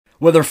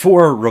Whether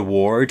for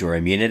reward or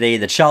immunity,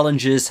 the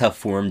challenges have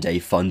formed a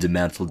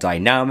fundamental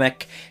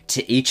dynamic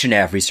to each and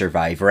every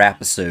Survivor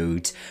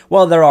episode.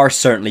 While there are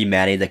certainly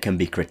many that can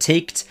be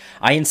critiqued,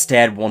 I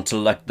instead want to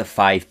look at the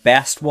 5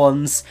 best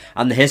ones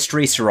and the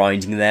history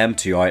surrounding them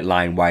to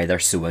outline why they're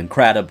so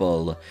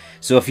incredible.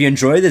 So if you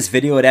enjoy this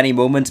video at any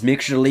moment,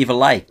 make sure to leave a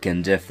like,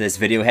 and if this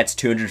video hits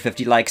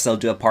 250 likes, I'll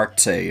do a part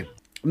 2.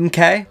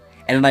 Okay?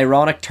 In an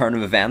ironic turn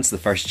of events, the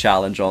first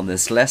challenge on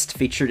this list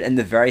featured in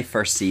the very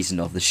first season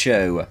of the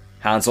show,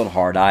 Hands on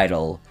Hard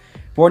Idol.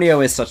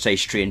 Borneo is such a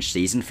strange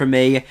season for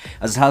me,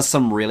 as it has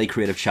some really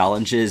creative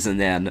challenges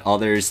and then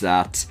others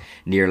that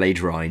nearly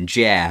drown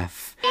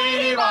Jeff.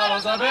 80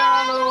 bottles of beer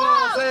on the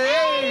wall,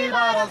 say 80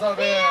 bottles of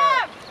beer.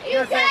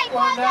 You take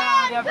one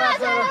down, you pass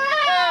it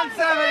around,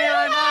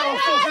 79 bottles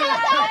of beer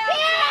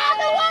on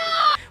the wall.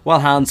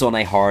 While Hands on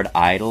a Hard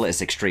Idol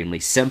is extremely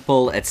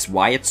simple, it's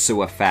why it's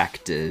so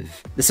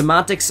effective. The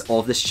semantics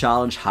of this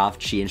challenge have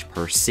changed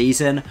per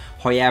season,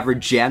 however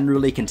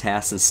generally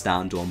contestants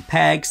stand on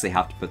pegs, they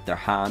have to put their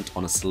hand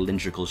on a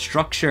cylindrical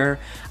structure,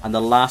 and the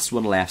last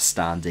one left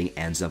standing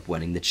ends up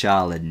winning the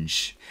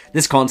challenge.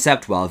 This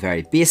concept, while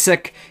very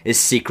basic, is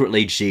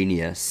secretly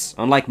genius.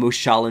 Unlike most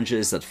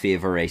challenges that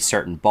favour a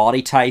certain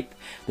body type,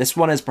 this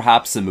one is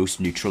perhaps the most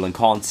neutral in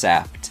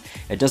concept.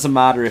 It doesn't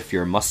matter if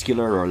you're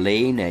muscular or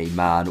lean, a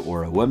man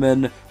or a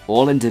woman,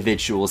 all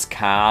individuals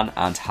can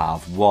and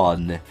have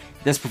won.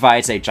 This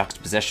provides a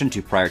juxtaposition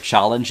to prior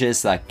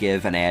challenges that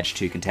give an edge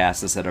to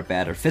contestants that are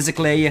better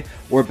physically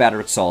or better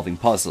at solving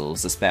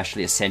puzzles,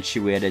 especially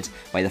accentuated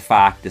by the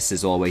fact this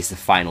is always the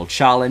final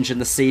challenge in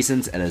the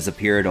seasons it has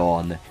appeared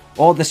on.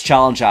 All this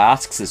challenge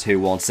asks is who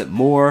wants it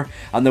more,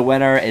 and the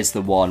winner is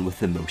the one with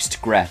the most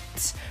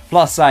grit.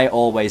 Plus, I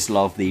always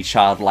love the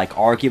childlike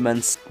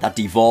arguments that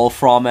devolve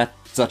from it,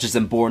 such as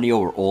in Borneo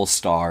or All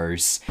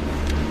Stars.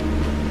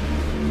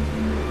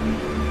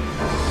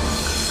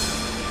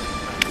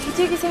 He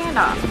took his hand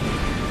off.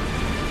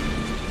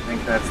 I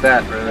think that's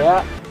that, brother.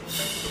 Yeah.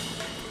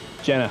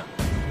 Jenna,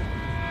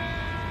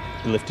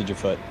 you lifted your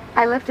foot.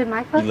 I lifted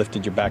my foot? You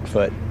lifted your back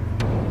foot.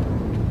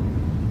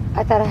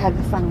 I thought I had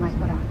the front of my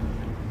foot on.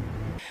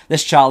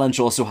 This challenge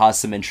also has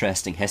some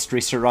interesting history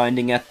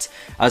surrounding it,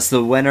 as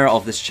the winner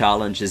of this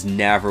challenge has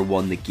never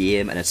won the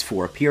game in its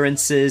 4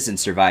 appearances in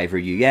Survivor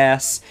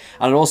US,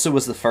 and it also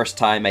was the first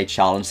time a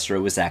challenge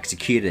throw was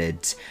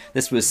executed.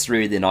 This was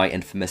through the now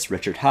infamous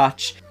Richard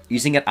Hatch,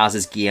 using it as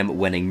his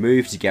game-winning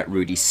move to get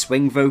Rudy's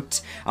swing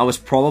vote, and was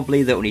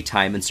probably the only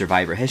time in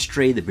Survivor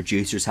history the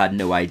producers had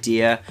no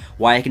idea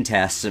why a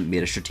contestant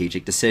made a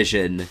strategic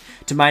decision.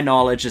 To my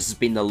knowledge, this has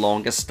been the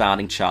longest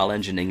standing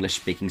challenge in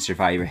English-speaking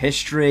Survivor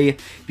history,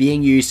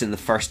 being used in the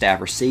first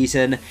ever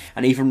season,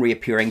 and even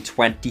reappearing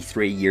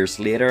 23 years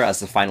later as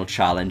the final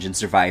challenge in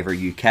Survivor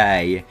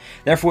UK.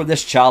 Therefore,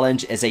 this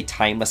challenge is a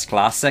timeless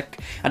classic,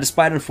 and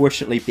despite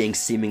unfortunately being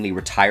seemingly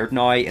retired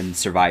now in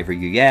Survivor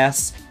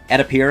US, it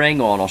appearing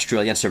on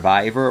Australian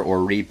Survivor or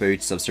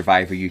reboots of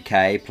Survivor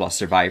UK plus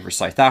Survivor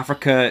South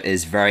Africa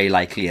is very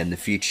likely in the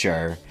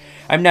future.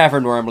 I'm never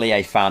normally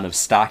a fan of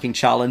stacking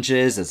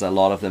challenges, as a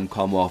lot of them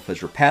come off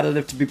as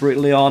repetitive, to be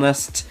brutally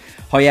honest.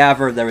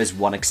 However, there is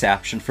one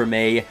exception for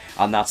me,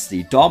 and that's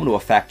the Domino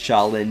Effect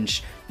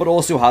challenge, but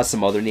also has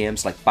some other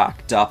names like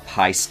Backed Up,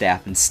 High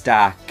Step and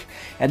Stack.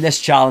 In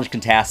this challenge,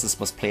 contestants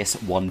must place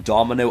 1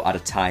 domino at a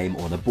time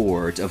on a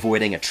board,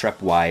 avoiding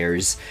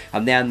tripwires,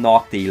 and then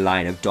knock the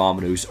line of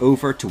dominoes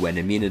over to win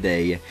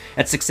immunity.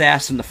 Its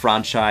success in the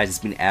franchise has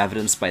been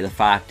evidenced by the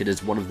fact it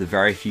is one of the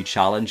very few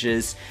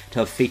challenges to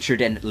have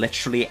featured in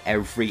literally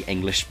every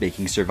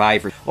English-speaking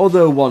Survivor.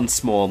 Although one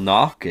small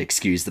knock,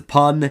 excuse the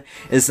pun,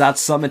 is that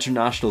some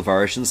international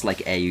versions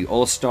like AU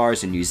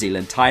All-Stars in New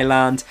Zealand,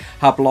 Thailand,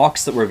 have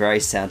blocks that were very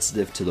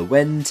sensitive to the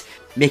wind,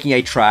 making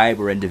a tribe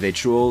or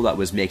individual that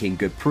was making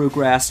good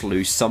progress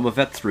lose some of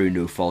it through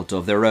no fault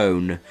of their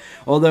own.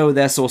 Although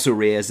this also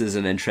raises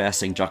an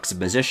interesting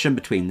juxtaposition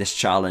between this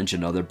challenge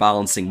and other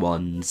balancing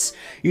ones.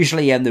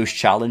 Usually in those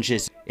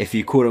challenges, if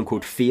you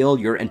quote-unquote fail,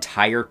 your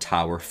entire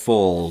tower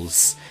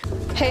falls.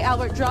 Hey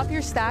Albert, drop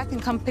your stack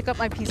and come pick up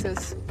my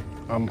pieces.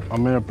 I'm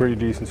in a pretty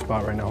decent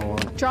spot right now,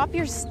 hold on. Drop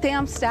your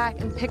damn stack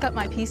and pick up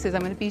my pieces,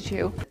 I'm gonna beat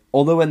you.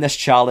 Although in this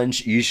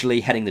challenge, usually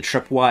hitting the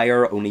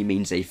tripwire only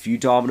means a few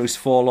dominoes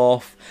fall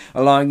off,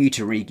 allowing you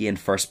to regain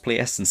first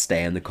place and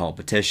stay in the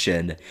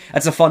competition.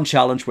 It's a fun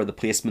challenge where the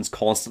placements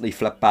constantly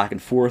flip back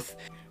and forth,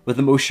 with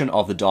the motion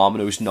of the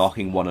dominoes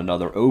knocking one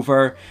another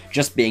over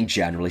just being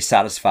generally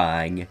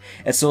satisfying.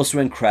 It's also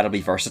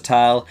incredibly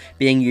versatile,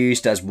 being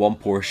used as one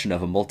portion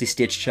of a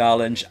multi-stage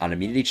challenge and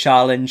immunity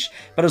challenge,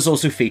 but is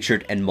also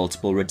featured in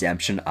multiple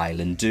Redemption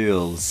Island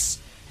duels.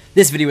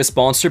 This video is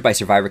sponsored by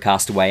Survivor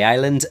Castaway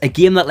Island, a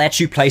game that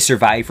lets you play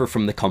Survivor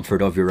from the comfort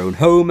of your own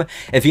home,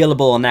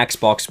 available on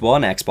Xbox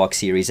One, Xbox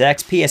Series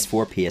X,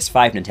 PS4,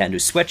 PS5,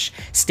 Nintendo Switch,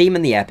 Steam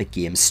and the Epic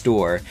Games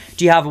Store.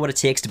 Do you have what it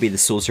takes to be the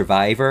sole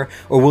survivor,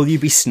 or will you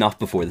be snuffed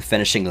before the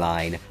finishing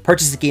line?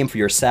 Purchase the game for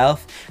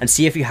yourself, and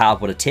see if you have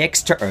what it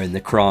takes to earn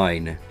the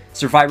crown.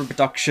 Survivor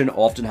production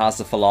often has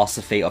the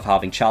philosophy of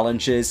having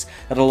challenges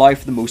that allow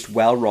for the most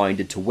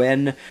well-rounded to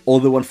win,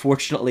 although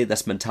unfortunately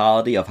this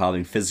mentality of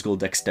having physical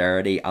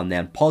dexterity and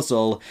then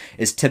puzzle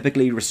is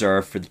typically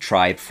reserved for the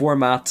tribe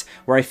format,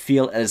 where I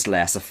feel it is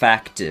less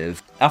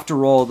effective.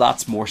 After all,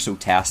 that's more so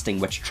testing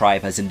which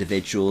tribe has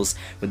individuals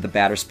with the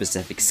better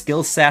specific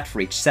skill set for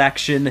each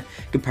section,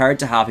 compared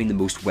to having the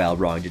most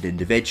well-rounded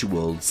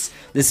individuals.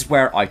 This is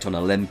where Out on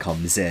a Limb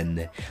comes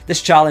in.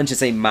 This challenge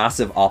is a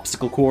massive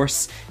obstacle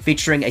course,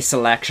 featuring a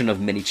selection of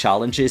mini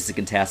challenges the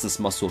contestants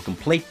must all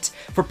complete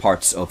for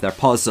parts of their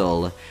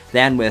puzzle.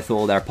 Then with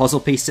all their puzzle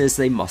pieces,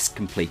 they must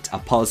complete a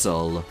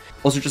puzzle.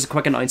 Also, just a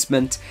quick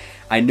announcement,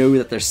 I know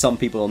that there's some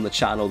people on the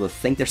channel that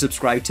think they're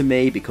subscribed to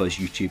me because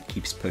YouTube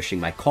keeps pushing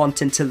my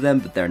content to them,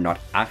 but they're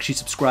not actually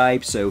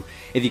subscribed, so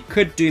if you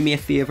could do me a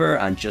favour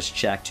and just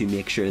check to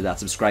make sure that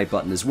subscribe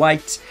button is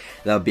white,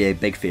 that would be a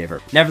big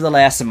favour.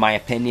 Nevertheless, in my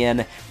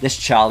opinion, this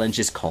challenge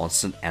is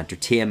constant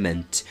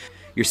entertainment.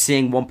 You're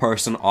seeing one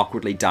person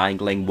awkwardly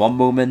dangling one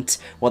moment,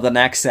 while the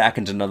next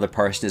second another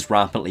person is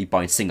rampantly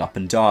bouncing up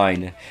and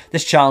down.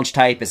 This challenge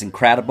type is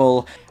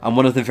incredible, and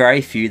one of the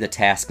very few that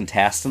test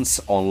contestants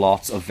on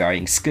lots of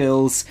varying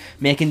skills,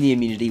 making the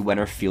immunity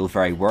winner feel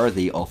very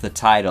worthy of the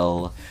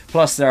title.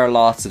 Plus, there are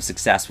lots of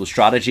successful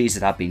strategies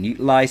that have been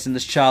utilised in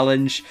this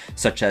challenge,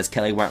 such as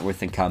Kelly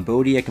Wentworth in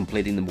Cambodia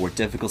completing the more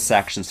difficult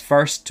sections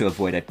first to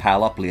avoid a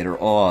pile-up later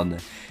on.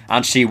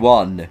 And she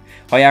won.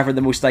 However,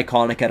 the most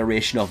iconic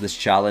iteration of this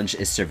challenge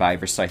is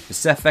Survivor South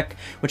Pacific,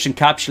 which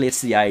encapsulates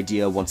the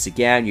idea once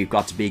again you've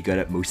got to be good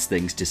at most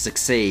things to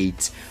succeed.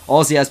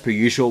 Aussie, as per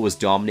usual, was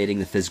dominating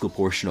the physical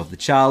portion of the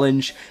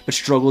challenge, but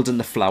struggled in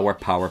the flower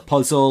power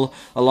puzzle,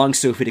 allowing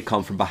Sophie to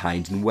come from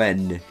behind and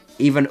win.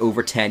 Even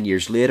over 10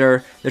 years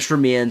later, this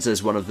remains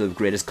as one of the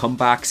greatest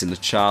comebacks in the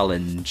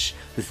challenge.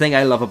 The thing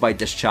I love about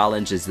this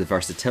challenge is the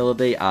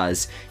versatility,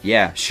 as,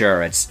 yeah,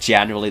 sure, it's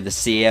generally the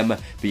same, but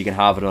you can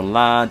have it on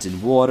land,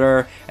 in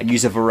water, and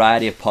use a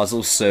variety of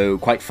puzzles, so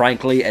quite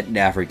frankly, it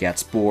never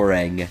gets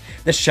boring.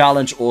 This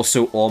challenge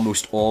also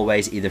almost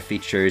always either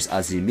features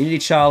as the immunity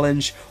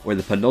challenge, or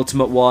the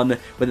penultimate one,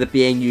 with it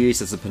being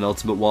used as the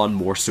penultimate one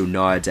more so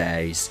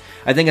nowadays.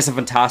 I think it's a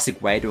fantastic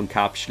way to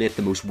encapsulate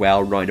the most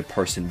well-rounded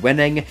person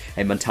winning,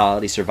 a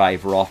mentality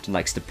Survivor often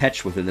likes to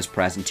pitch within this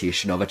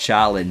presentation of a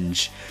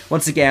challenge.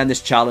 Once again,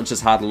 this challenge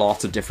has had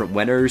lots of different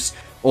winners,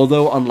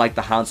 although unlike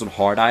the hands-on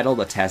hard idol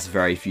that tests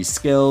very few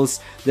skills,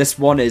 this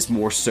one is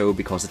more so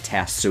because it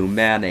tests so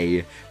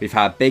many. We've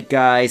had big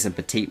guys and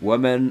petite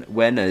women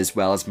win, as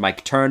well as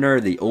Mike Turner,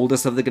 the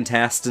oldest of the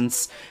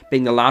contestants,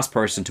 being the last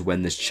person to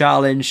win this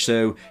challenge,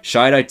 so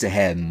shout out to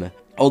him.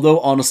 Although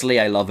honestly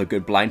I love a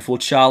good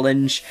blindfold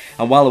challenge,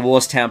 and while I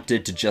was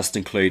tempted to just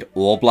include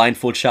all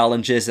blindfold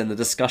challenges in the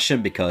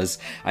discussion because,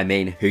 I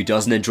mean, who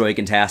doesn't enjoy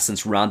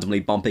contestants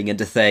randomly bumping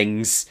into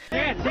things?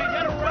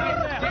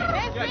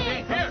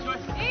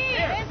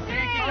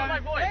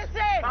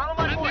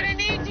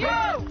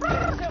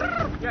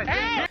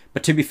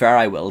 But to be fair,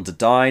 I whittled it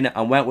down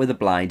and went with a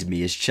blind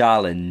maze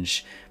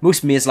challenge.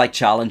 Most maze-like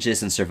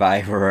challenges in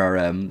Survivor are,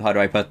 how do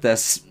I put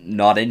this,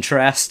 not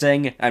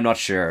interesting? I'm not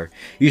sure.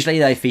 Usually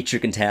they feature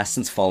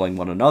contestants following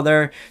one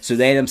another, so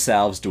they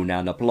themselves don't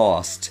end up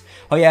lost.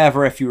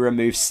 However, if you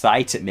remove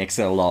sight, it makes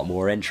it a lot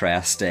more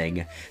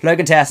interesting. Now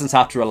contestants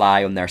have to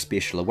rely on their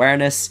spatial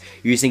awareness,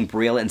 using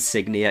braille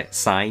insignia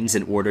signs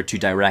in order to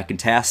direct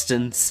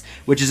contestants,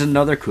 which is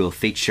another cool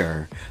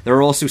feature. There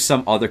are also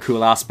some other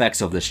cool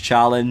aspects of this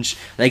challenge,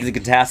 like the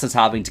contestants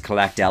having to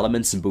collect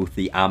elements in both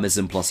the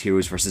Amazon plus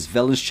Heroes vs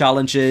Villains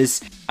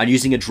challenges, and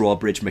using a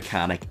drawbridge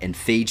mechanic in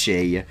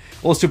Fiji.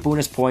 Also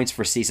bonus points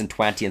for season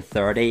 20 and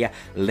 30,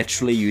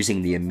 literally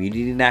using the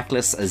immunity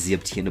necklace as the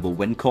obtainable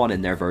win con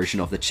in their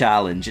version of the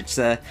challenge. It's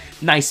a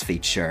nice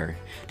feature.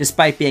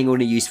 Despite being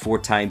only used 4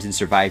 times in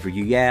Survivor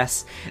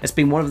US, it's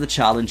been one of the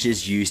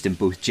challenges used in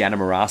both Jenna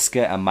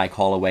Maraska and Mike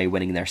Holloway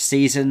winning their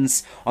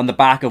seasons, on the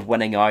back of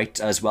winning out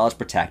as well as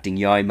protecting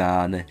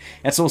Yowman.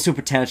 It's also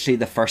potentially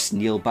the first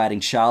nail-biting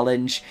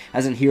challenge,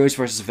 as in Heroes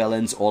vs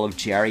Villains all of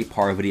Jerry,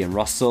 Parvati and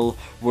Russell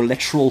were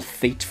literal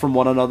feet from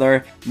one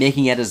another,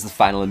 making it as the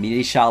final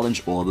immunity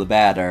challenge all the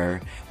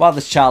better. While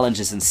this challenge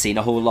isn't seen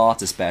a whole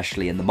lot,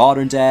 especially in the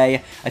modern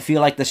day, I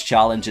feel like this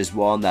challenge is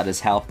one that is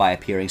helped by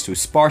appearing so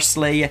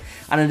sparsely,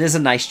 and it is a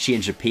nice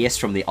change of pace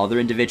from the other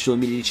individual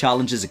immunity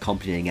challenges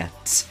accompanying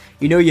it.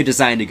 You know you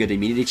designed a good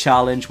immunity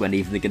challenge when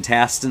even the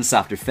contestants,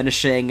 after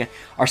finishing,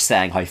 are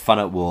saying how fun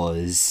it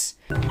was.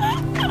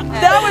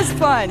 That was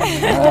fun!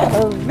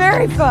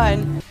 Very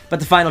fun! But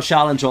the final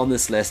challenge on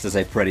this list is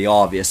a pretty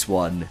obvious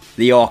one.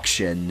 The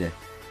auction.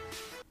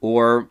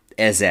 Or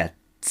is it?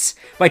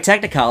 By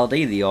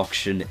technicality, the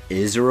auction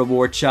is a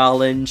reward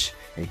challenge.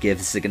 It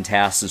gives the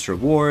contestants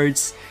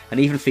rewards, and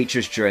even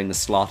features during the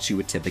slots you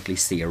would typically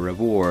see a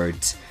reward.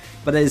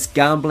 But is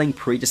gambling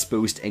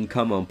predisposed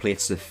income on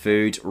plates of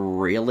food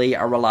really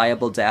a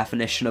reliable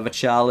definition of a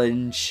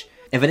challenge?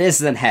 If it is,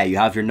 then hey, you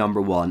have your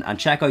number one, and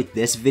check out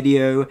this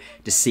video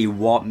to see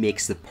what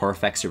makes the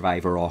perfect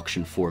Survivor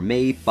auction for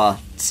me,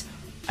 but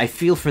I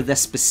feel for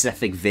this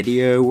specific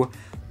video,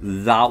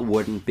 that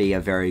wouldn't be a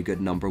very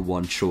good number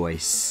 1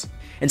 choice.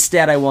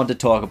 Instead, I want to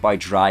talk about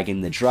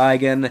Draggin The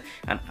Dragon,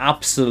 an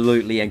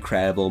absolutely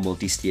incredible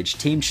multi-stage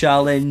team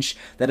challenge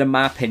that in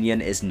my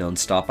opinion is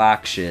non-stop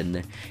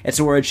action. Its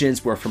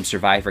origins were from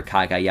Survivor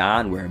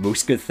Cagayan, where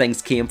most good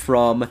things came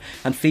from,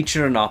 and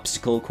featured an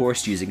obstacle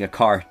course using a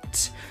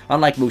cart.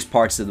 Unlike most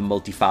parts of the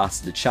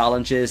multifaceted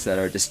challenges that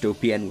are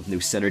dystopian with no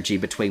synergy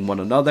between one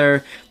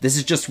another, this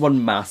is just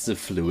one massive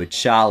fluid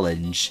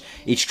challenge.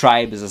 Each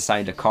tribe is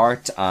assigned a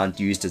cart and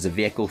used as a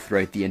vehicle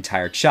throughout the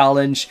entire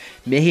challenge,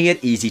 making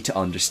it easy to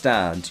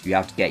understand. You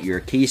have to get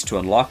your keys to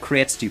unlock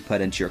crates to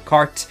put into your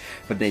cart,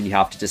 but then you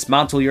have to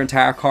dismantle your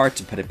entire cart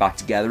and put it back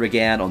together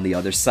again on the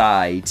other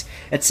side.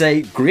 It's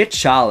a great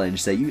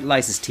challenge that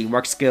utilises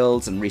teamwork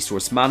skills and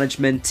resource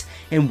management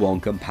in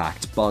one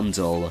compact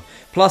bundle.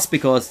 Plus,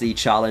 because the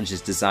challenge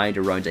is designed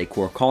around a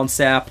core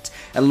concept,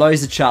 it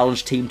allows the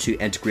challenge team to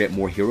integrate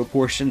more hero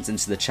portions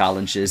into the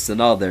challenges than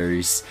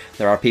others.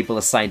 There are people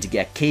assigned to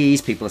get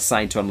keys, people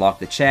assigned to unlock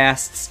the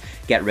chests,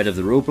 get rid of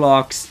the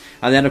roadblocks,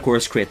 and then of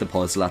course create the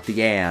puzzle at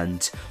the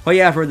end.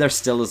 However, there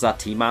still is that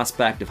team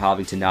aspect of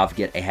having to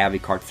navigate a heavy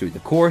cart through the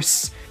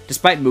course.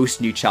 Despite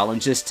most new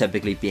challenges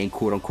typically being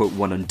quote unquote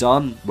one and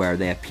done, where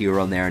they appear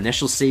on their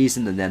initial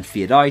season and then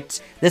fade out,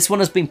 this one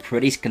has been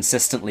pretty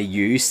consistently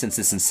used since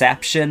its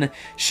inception,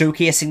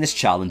 showcasing this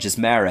challenge's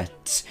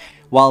merit.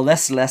 While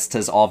this list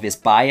has obvious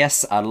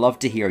bias, I'd love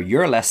to hear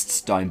your lists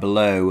down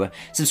below.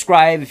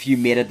 Subscribe if you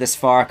made it this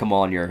far, come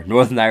on, your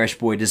Northern Irish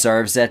boy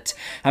deserves it.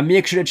 And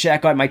make sure to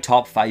check out my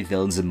top 5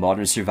 villains in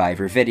Modern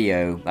Survivor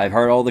video. I've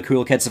heard all the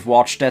cool kids have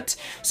watched it,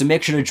 so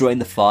make sure to join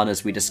the fun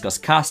as we discuss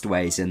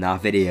castaways in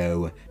that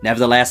video.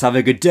 Nevertheless, have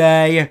a good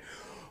day,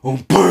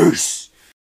 and peace!